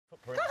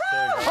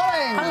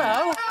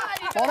Hello.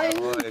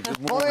 Morning. Good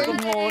morning.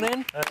 Good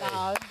morning.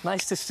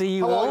 Nice to see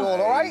you How all. are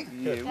you all right?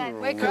 Yeah,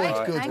 we're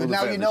great. Good.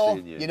 Now you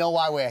know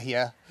why we're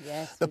here.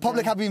 Yes, the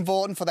public have been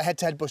voting for the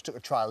head-to-head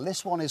Bushtucker trial.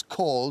 This one is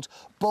called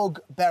Bug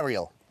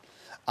Burial.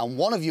 And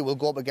one of you will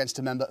go up against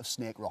a member of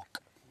Snake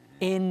Rock.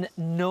 In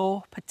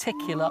no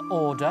particular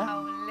order.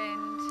 Oh,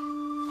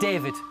 Lind.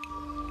 David.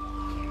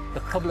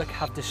 The public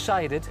have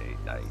decided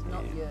Not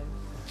you.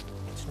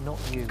 it's not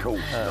you. Cool.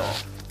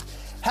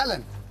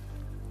 Helen.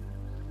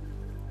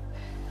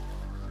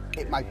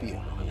 It might be you.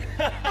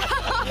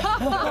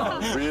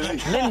 Really?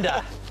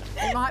 Linda.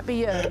 It might be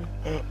you.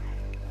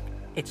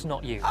 It's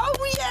not you.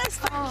 Oh, yes,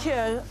 thank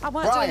you. I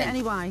weren't Brian. doing it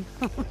anyway.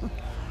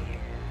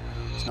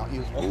 It's not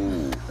you.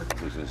 Ooh.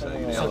 I was gonna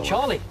say the So other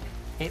Charlie,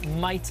 it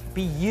might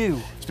be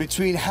you. It's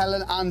between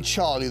Helen and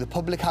Charlie. The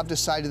public have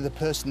decided the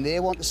person they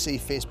want to see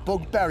face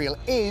Bug Burial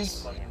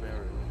is...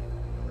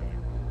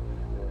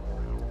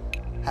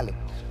 Helen.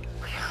 one.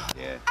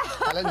 Yeah.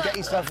 Helen, get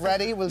yourself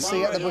ready. We'll see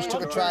you at the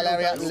Bushtucker trial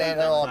area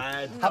later on.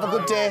 Have a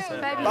good day.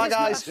 Bye,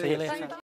 guys. See you later.